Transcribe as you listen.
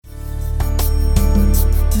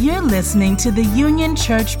You're listening to the Union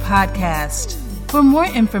Church Podcast. For more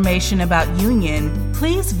information about Union,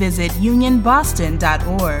 please visit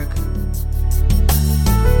unionboston.org.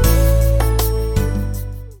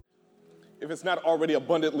 If it's not already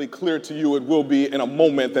abundantly clear to you, it will be in a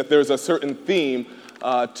moment that there's a certain theme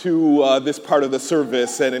to this part of the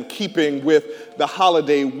service. And in keeping with the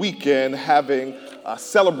holiday weekend, having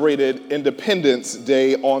celebrated Independence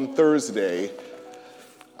Day on Thursday,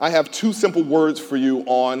 I have two simple words for you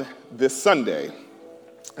on this Sunday.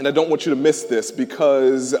 And I don't want you to miss this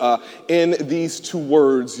because in these two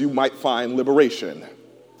words, you might find liberation.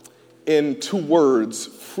 In two words,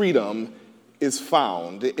 freedom is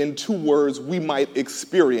found. In two words, we might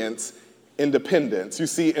experience independence. You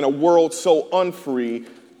see, in a world so unfree,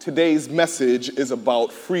 today's message is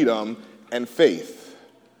about freedom and faith.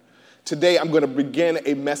 Today, I'm going to begin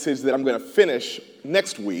a message that I'm going to finish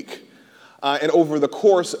next week. And over the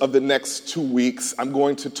course of the next 2 weeks, I'm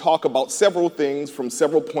going to talk about several things from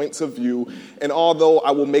several points of view. And although I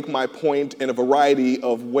will make my point in a variety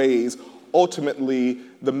of ways, ultimately,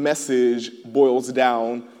 the message boils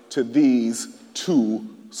down to these two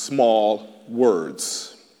small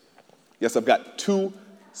words. Yes, I've got two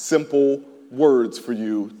simple words for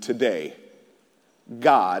you today.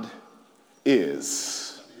 God is.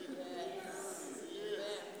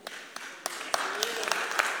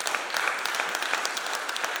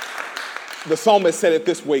 The psalmist said it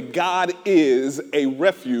this way: God is a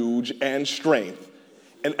refuge and strength,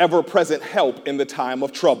 an ever-present help in the time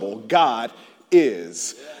of trouble. God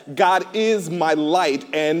is. God is my light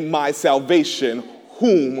and my salvation.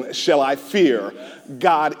 Whom shall I fear?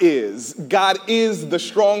 God is. God is the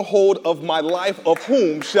stronghold of my life. Of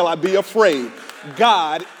whom shall I be afraid?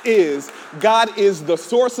 God is. God is the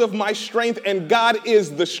source of my strength, and God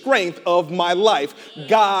is the strength of my life.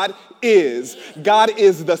 God is. God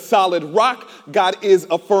is the solid rock. God is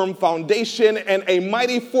a firm foundation, and a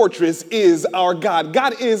mighty fortress is our God.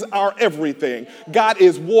 God is our everything. God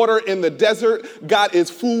is water in the desert. God is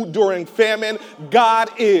food during famine. God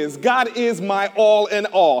is. God is my all in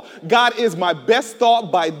all. God is my best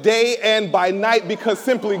thought by day and by night, because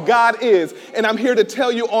simply God is. And I'm here to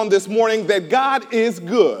tell you on this morning that God is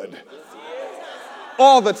good.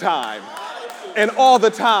 All the time. And all the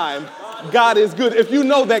time, God is good. If you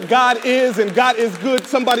know that God is and God is good,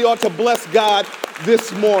 somebody ought to bless God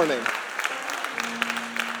this morning.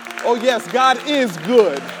 Oh yes, God is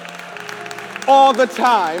good. All the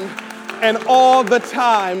time, and all the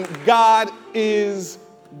time, God is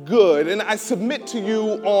good. And I submit to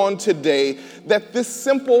you on today that this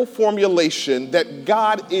simple formulation that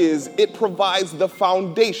God is, it provides the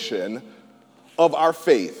foundation of our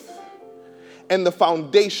faith and the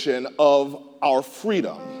foundation of our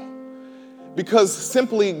freedom. Because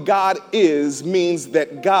simply God is means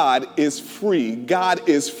that God is free. God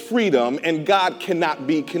is freedom, and God cannot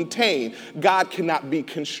be contained. God cannot be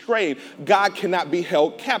constrained. God cannot be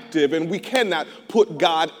held captive, and we cannot put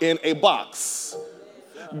God in a box.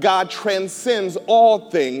 God transcends all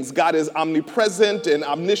things. God is omnipresent and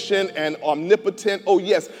omniscient and omnipotent. Oh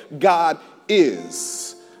yes, God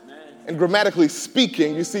is. And grammatically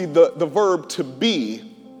speaking, you see the verb to be,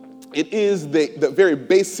 it is the very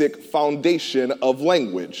basic foundation of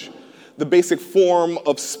language, the basic form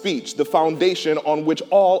of speech, the foundation on which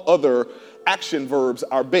all other action verbs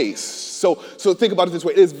are based. So think about it this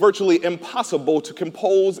way. It is virtually impossible to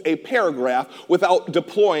compose a paragraph without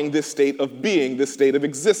deploying this state of being, this state of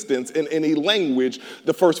existence in any language.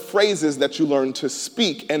 The first phrases that you learn to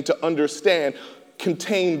speak and to understand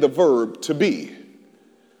contain the verb to be.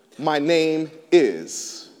 My name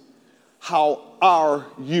is. How are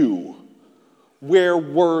you? Where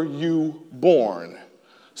were you born?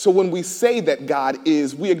 So when we say that God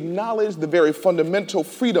is, we acknowledge the very fundamental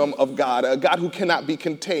freedom of God, a God who cannot be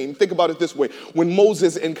contained. Think about it this way. When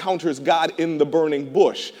Moses encounters God in the burning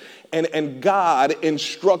bush, and God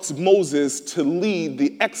instructs Moses to lead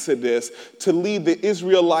the Exodus, to lead the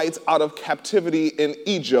Israelites out of captivity in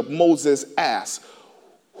Egypt, Moses asks,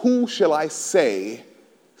 who shall I say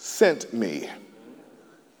sent me?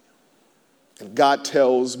 And God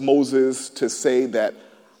tells Moses to say that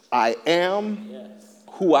I am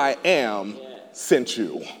who I am sent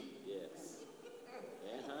you.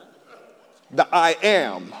 The I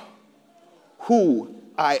am who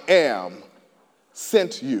I am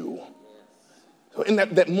sent you. So in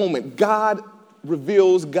that moment, God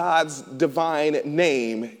reveals God's divine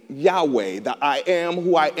name, Yahweh, the I am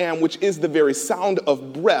who I am, which is the very sound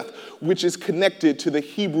of breath, which is connected to the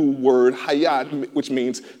Hebrew word hayat, which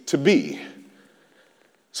means to be.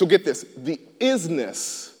 So get this, the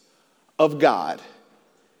isness of God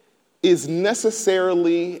is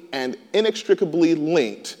necessarily and inextricably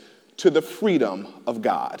linked to the freedom of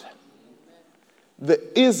God. The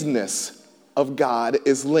isness of God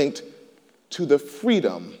is linked to the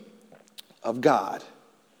freedom of God.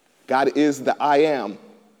 God is the I am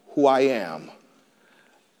who I am.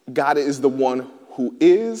 God is the one who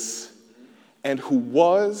is and who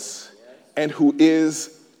was and who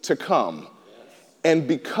is to come. And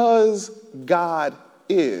because God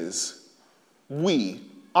is, we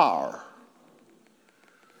are.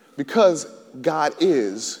 Because God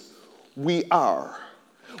is, we are.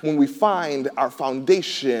 When we find our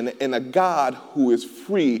foundation in a God who is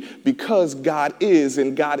free, because God is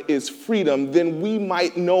and God is freedom, then we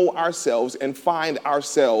might know ourselves and find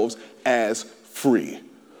ourselves as free.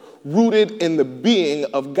 Rooted in the being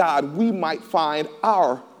of God, we might find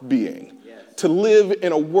our being. To live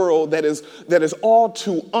in a world that is all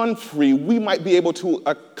too unfree, we might be able to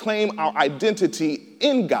claim our identity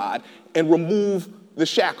in God and remove the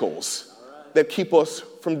shackles that keep us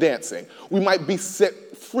from dancing. We might be set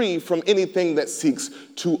free from anything that seeks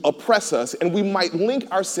to oppress us, and we might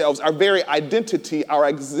link ourselves, our very identity, our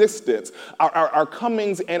existence, our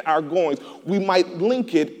comings and our goings, we might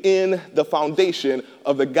link it in the foundation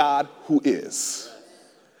of the God who is.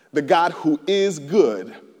 The God who is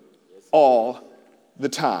good all the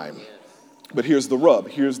time. But here's the rub.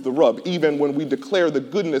 Even when we declare the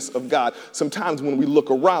goodness of God, sometimes when we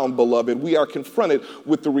look around, beloved, we are confronted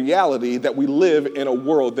with the reality that we live in a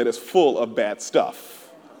world that is full of bad stuff.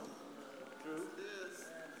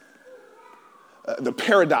 The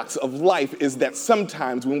paradox of life is that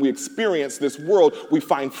sometimes when we experience this world, we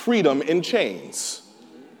find freedom in chains.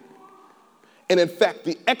 And in fact,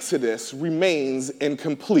 the Exodus remains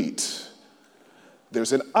incomplete.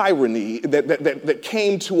 There's an irony that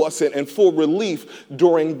came to us in full relief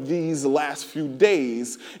during these last few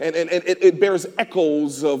days. And it bears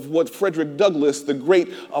echoes of what Frederick Douglass, the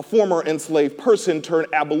great former enslaved person turned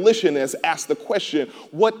abolitionist, asked the question,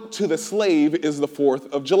 what to the slave is the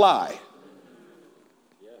 4th of July?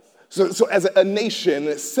 So as a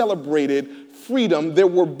nation celebrated freedom, there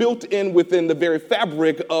were built in within the very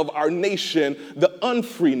fabric of our nation the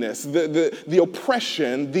unfreeness, the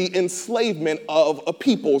oppression, the enslavement of a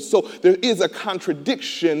people. So there is a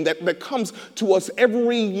contradiction that comes to us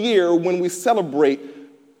every year when we celebrate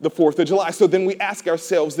the 4th of July. So then we ask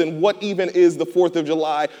ourselves, then what even is the 4th of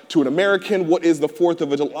July to an American? What is the 4th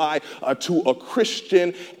of July to a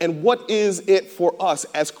Christian? And what is it for us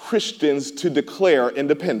as Christians to declare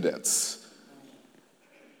independence?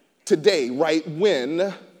 Today, right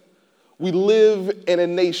when we live in a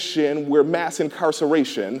nation where mass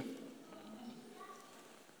incarceration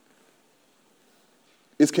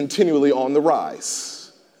is continually on the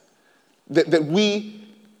rise, that we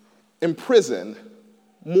imprison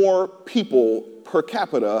more people per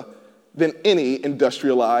capita than any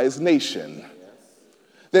industrialized nation,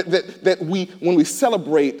 that we, when we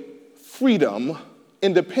celebrate freedom,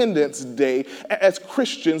 Independence Day, as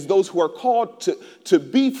Christians, those who are called to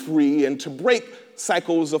be free and to break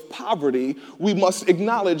cycles of poverty, we must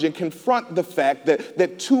acknowledge and confront the fact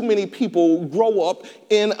that too many people grow up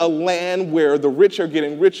in a land where the rich are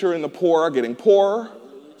getting richer and the poor are getting poorer.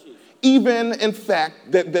 Even, in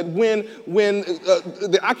fact, that when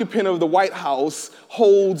the occupant of the White House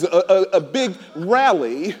holds a big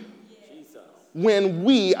rally, when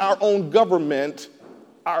we, our own government,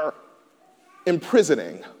 are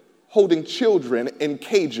imprisoning, holding children in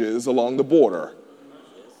cages along the border.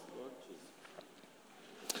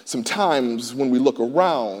 Sometimes when we look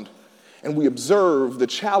around and we observe the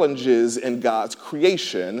challenges in God's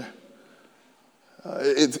creation,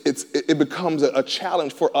 it becomes a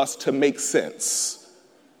challenge for us to make sense.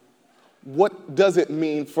 What does it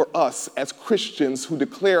mean for us as Christians who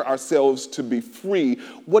declare ourselves to be free?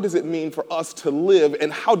 What does it mean for us to live,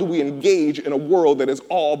 and how do we engage in a world that is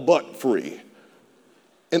all but free?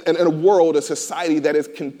 In a world, a society that is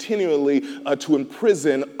continually to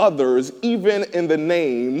imprison others, even in the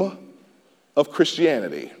name of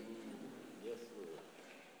Christianity.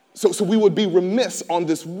 So we would be remiss on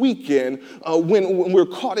this weekend when we're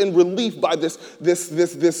caught in relief by this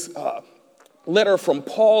letter from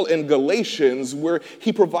Paul in Galatians, where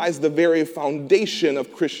he provides the very foundation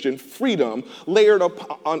of Christian freedom layered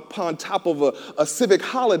upon top of a civic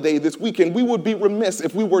holiday this weekend. We would be remiss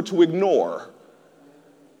if we were to ignore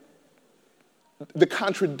the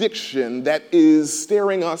contradiction that is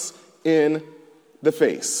staring us in the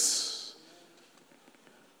face.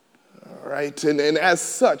 All right, and as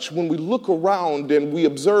such, when we look around and we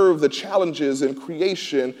observe the challenges in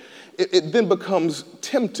creation, it then becomes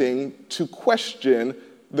tempting to question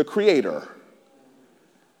the Creator.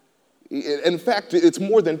 In fact, it's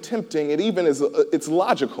more than tempting. It's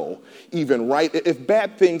logical even, right? If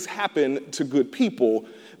bad things happen to good people,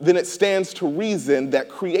 then it stands to reason that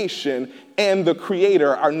creation and the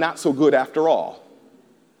Creator are not so good after all.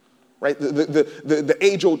 Right? The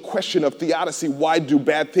age-old question of theodicy, why do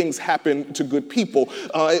bad things happen to good people?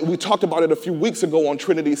 We talked about it a few weeks ago on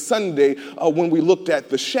Trinity Sunday when we looked at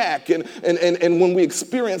the shack. And when we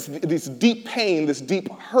experience this deep pain, this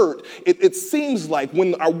deep hurt, it seems like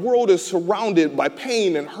when our world is surrounded by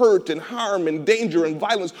pain and hurt and harm and danger and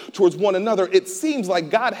violence towards one another, it seems like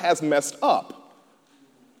God has messed up.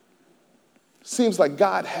 Seems like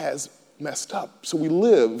God has messed up. So we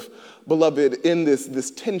live, beloved, in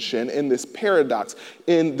this tension, in this paradox,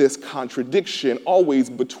 in this contradiction, always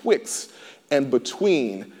betwixt and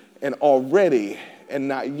between and already and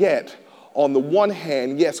not yet. On the one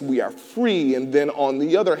hand, yes, we are free, and then on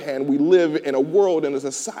the other hand, we live in a world and a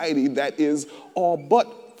society that is all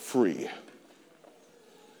but free.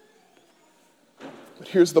 But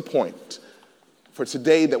here's the point for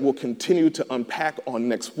today that we'll continue to unpack on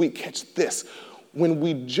next week. Catch this. When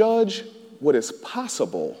we judge what is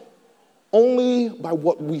possible only by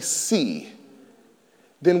what we see,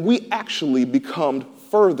 then we actually become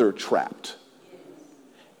further trapped,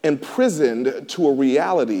 imprisoned to a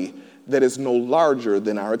reality that is no larger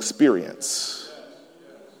than our experience.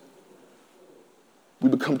 We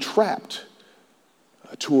become trapped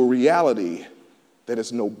to a reality that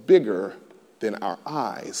is no bigger than our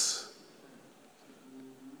eyes.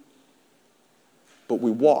 But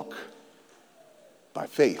we walk by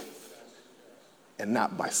faith and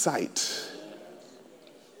not by sight.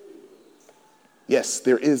 Yes,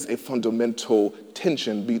 there is a fundamental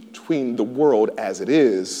tension between the world as it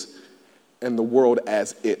is and the world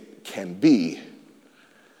as it can be.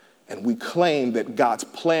 And we claim that God's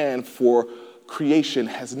plan for creation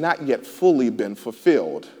has not yet fully been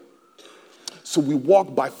fulfilled. So we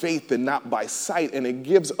walk by faith and not by sight, and it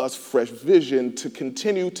gives us fresh vision to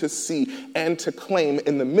continue to see and to claim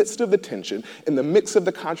in the midst of the tension, in the midst of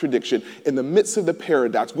the contradiction, in the midst of the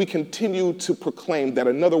paradox. We continue to proclaim that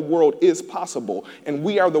another world is possible, and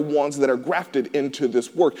we are the ones that are grafted into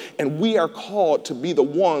this work, and we are called to be the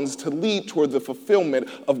ones to lead toward the fulfillment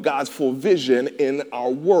of God's full vision in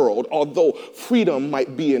our world. Although freedom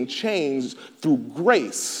might be in chains, through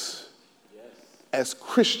grace, as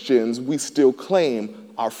Christians, we still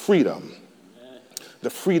claim our freedom. The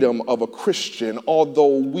freedom of a Christian.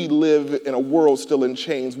 Although we live in a world still in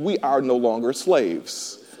chains, we are no longer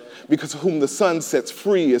slaves. Because whom the Son sets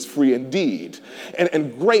free is free indeed.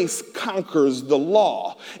 And grace conquers the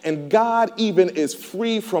law. And God even is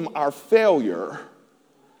free from our failure,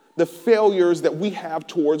 the failures that we have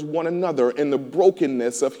towards one another and the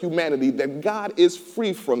brokenness of humanity, that God is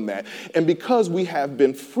free from that. And because we have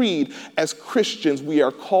been freed as Christians, we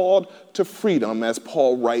are called to freedom, as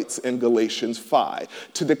Paul writes in Galatians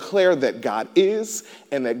 5, to declare that God is,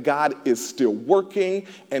 and that God is still working,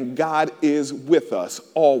 and God is with us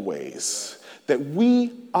always, that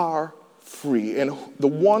we are free. And the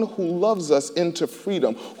one who loves us into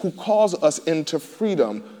freedom, who calls us into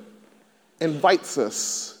freedom, invites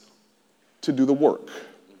us to do the work,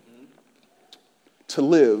 to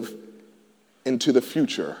live into the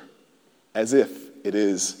future as if it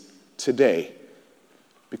is today,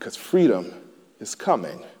 because freedom is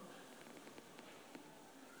coming.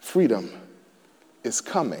 Freedom is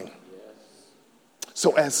coming.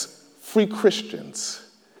 So as free Christians,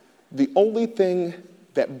 the only thing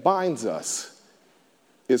that binds us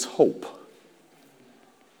is hope.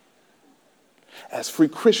 As free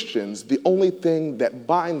Christians, the only thing that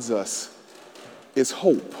binds us is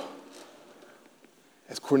hope.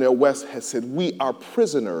 As Cornel West has said, we are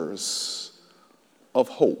prisoners of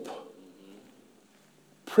hope.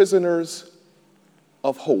 Prisoners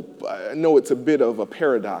of hope. I know it's a bit of a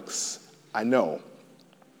paradox, I know.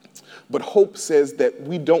 But hope says that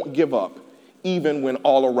we don't give up even when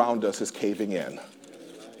all around us is caving in.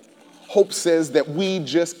 Hope says that we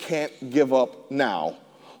just can't give up now.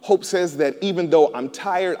 Hope says that even though I'm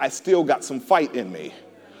tired, I still got some fight in me.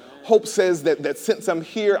 Hope says that since I'm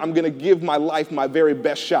here, I'm going to give my life my very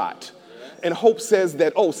best shot. And hope says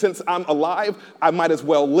that, since I'm alive, I might as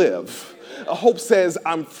well live. Hope says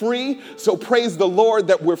I'm free, so praise the Lord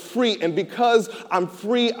that we're free. And because I'm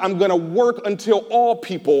free, I'm going to work until all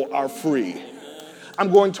people are free.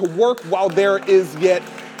 I'm going to work while there is yet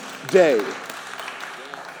day.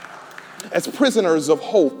 As prisoners of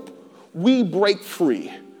hope, we break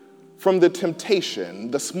free from the temptation,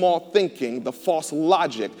 the small thinking, the false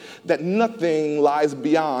logic that nothing lies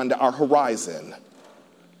beyond our horizon.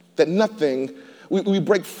 That we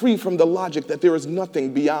break free from the logic that there is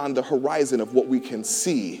nothing beyond the horizon of what we can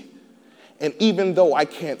see. And even though I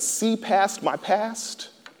can't see past my past,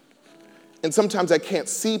 and sometimes I can't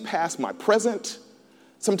see past my present,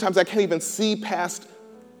 sometimes I can't even see past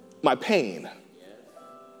my pain,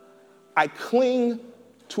 I cling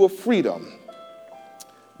to a freedom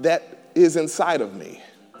that is inside of me,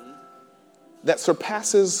 that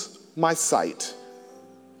surpasses my sight,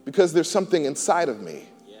 because there's something inside of me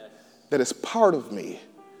that is part of me,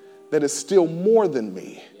 that is still more than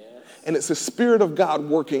me. And it's the Spirit of God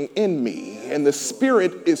working in me. And the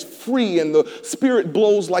Spirit is free, and the Spirit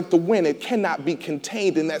blows like the wind. It cannot be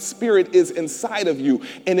contained. And that Spirit is inside of you,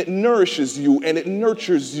 and it nourishes you, and it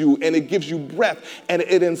nurtures you, and it gives you breath, and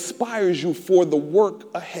it inspires you for the work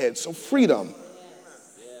ahead. So freedom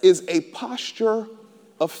is a posture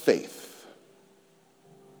of faith.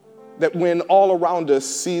 That when all around us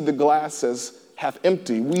see the glass as half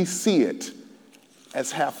empty, we see it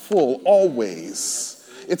as half full always.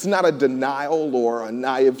 It's not a denial or a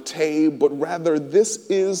naivete, but rather this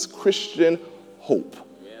is Christian hope.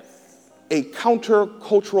 A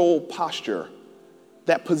countercultural posture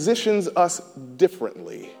that positions us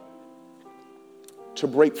differently to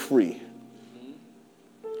break free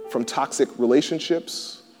from toxic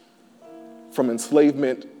relationships, from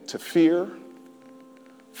enslavement to fear,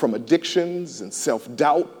 from addictions and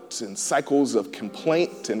self-doubt and cycles of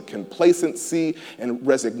complaint and complacency and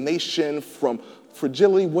resignation, from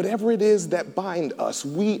fragility, whatever it is that bind us.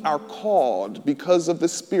 We are called, because of the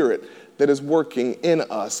Spirit that is working in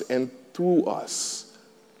us and through us,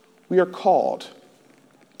 we are called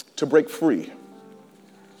to break free,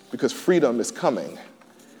 because freedom is coming.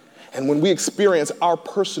 And when we experience our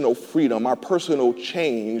personal freedom, our personal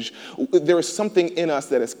change, there is something in us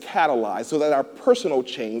that is catalyzed so that our personal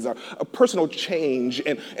change,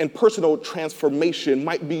 and personal transformation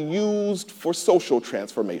might be used for social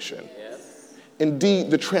transformation. Indeed,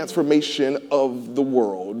 the transformation of the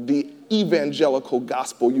world, the evangelical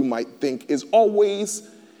gospel, you might think, is always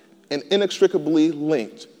and inextricably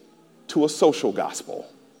linked to a social gospel.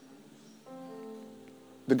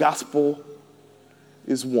 The gospel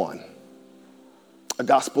is one, a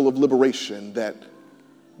gospel of liberation that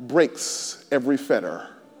breaks every fetter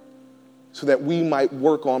so that we might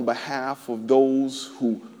work on behalf of those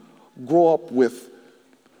who grow up with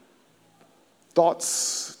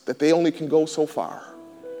thoughts that they only can go so far,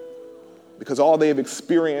 because all they have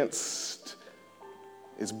experienced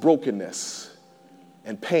is brokenness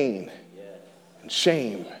and pain and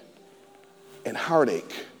shame and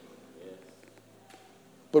heartache.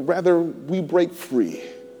 But rather, we break free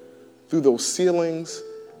through those ceilings,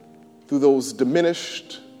 through those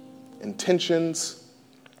diminished intentions,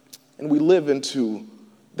 and we live into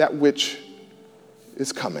that which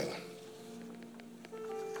is coming.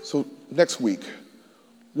 So next week,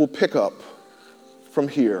 we'll pick up from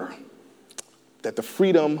here that the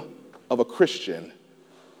freedom of a Christian,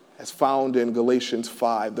 as found in Galatians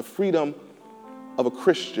 5, the freedom of a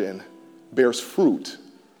Christian bears fruit,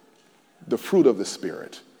 the fruit of the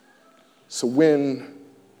Spirit. So when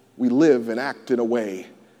we live and act in a way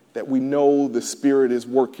that we know the Spirit is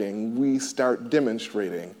working, we start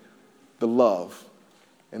demonstrating the love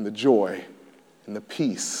and the joy and the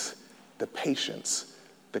peace, the patience,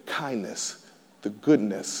 the kindness, the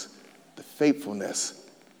goodness, the faithfulness,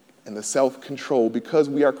 and the self-control, because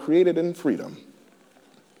we are created in freedom,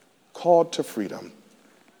 called to freedom,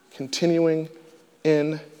 continuing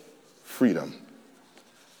in freedom.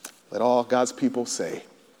 Let all God's people say,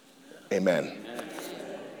 amen.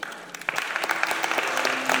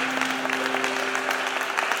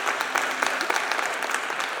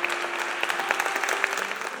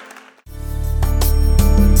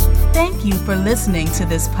 Thank you for listening to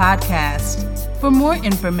this podcast. For more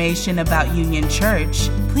information about Union Church,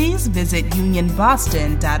 please visit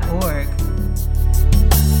unionboston.org.